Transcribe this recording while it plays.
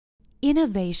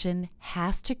Innovation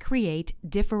has to create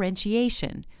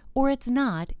differentiation, or it's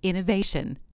not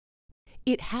innovation.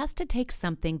 It has to take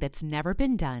something that's never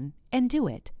been done and do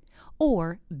it,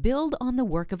 or build on the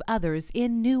work of others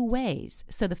in new ways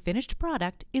so the finished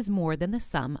product is more than the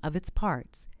sum of its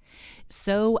parts.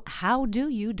 So, how do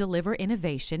you deliver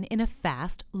innovation in a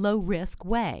fast, low-risk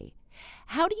way?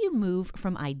 How do you move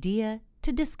from idea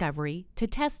to discovery to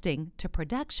testing to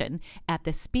production at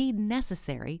the speed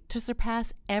necessary to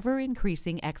surpass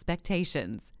ever-increasing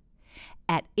expectations?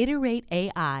 At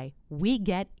Iterate.ai, we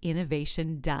get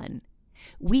innovation done.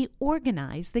 We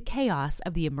organize the chaos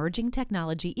of the emerging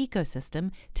technology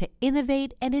ecosystem to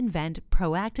innovate and invent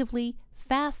proactively,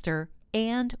 faster,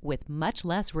 and with much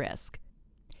less risk.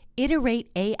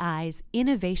 Iterate.ai's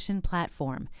innovation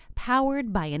platform,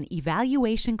 powered by an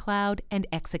evaluation cloud and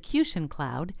execution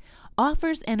cloud,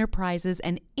 offers enterprises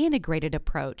an integrated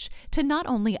approach to not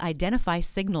only identify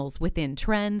signals within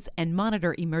trends and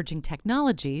monitor emerging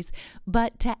technologies,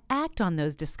 but to act on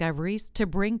those discoveries to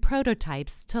bring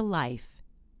prototypes to life.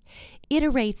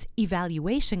 Iterate's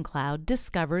evaluation cloud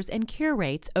discovers and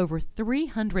curates over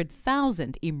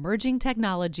 300,000 emerging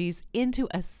technologies into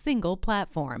a single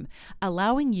platform,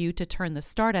 allowing you to turn the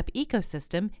startup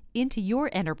ecosystem into your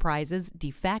enterprise's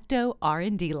de facto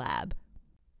R&D lab.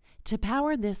 To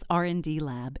power this R&D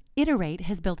lab, Iterate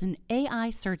has built an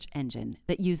AI search engine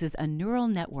that uses a neural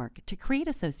network to create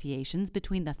associations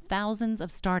between the thousands of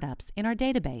startups in our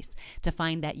database to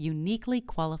find that uniquely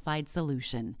qualified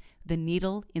solution, the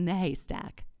needle in the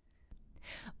haystack.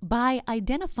 By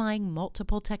identifying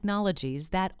multiple technologies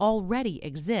that already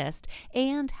exist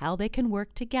and how they can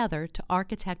work together to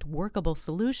architect workable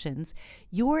solutions,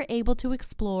 you're able to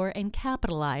explore and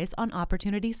capitalize on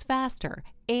opportunities faster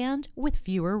and with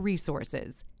fewer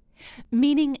resources.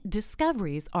 Meaning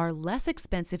discoveries are less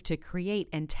expensive to create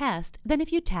and test than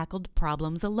if you tackled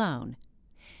problems alone.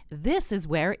 This is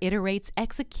where Iterate's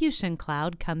execution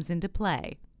cloud comes into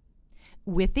play.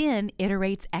 Within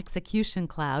Iterate's execution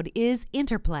cloud is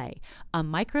Interplay, a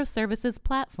microservices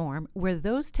platform where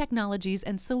those technologies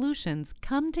and solutions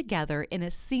come together in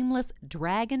a seamless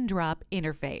drag-and-drop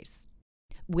interface.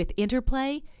 With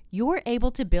Interplay, you're able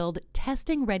to build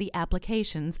testing-ready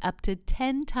applications up to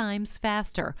 10 times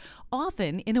faster,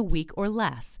 often in a week or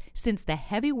less, since the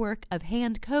heavy work of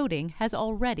hand coding has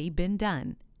already been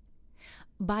done.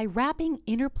 By wrapping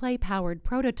Interplay-powered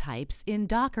prototypes in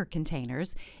Docker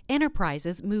containers,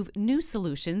 enterprises move new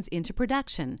solutions into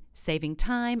production, saving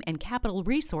time and capital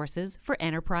resources for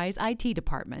enterprise IT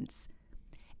departments.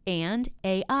 And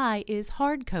AI is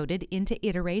hard-coded into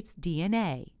Iterate's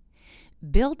DNA.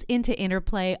 Built into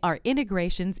Interplay are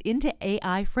integrations into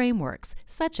AI frameworks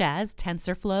such as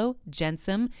TensorFlow,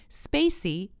 Gensum,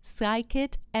 Spacy,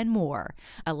 Scikit, and more,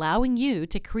 allowing you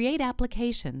to create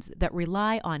applications that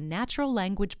rely on natural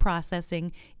language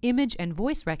processing, image and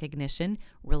voice recognition,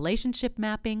 relationship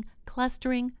mapping,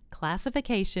 clustering,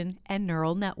 classification, and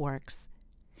neural networks.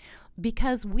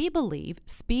 Because we believe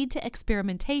speed to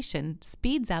experimentation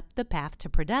speeds up the path to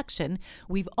production,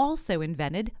 we've also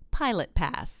invented Pilot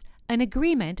Pass, an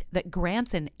agreement that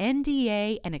grants an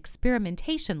NDA and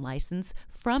experimentation license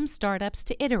from startups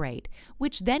to Iterate,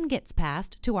 which then gets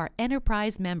passed to our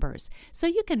enterprise members, so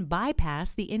you can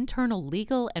bypass the internal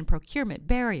legal and procurement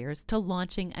barriers to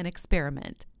launching an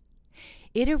experiment.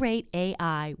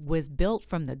 Iterate.ai was built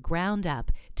from the ground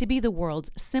up to be the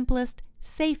world's simplest,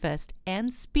 safest,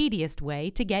 and speediest way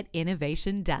to get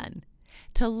innovation done.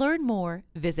 To learn more,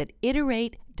 visit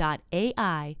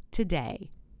Iterate.ai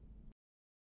today.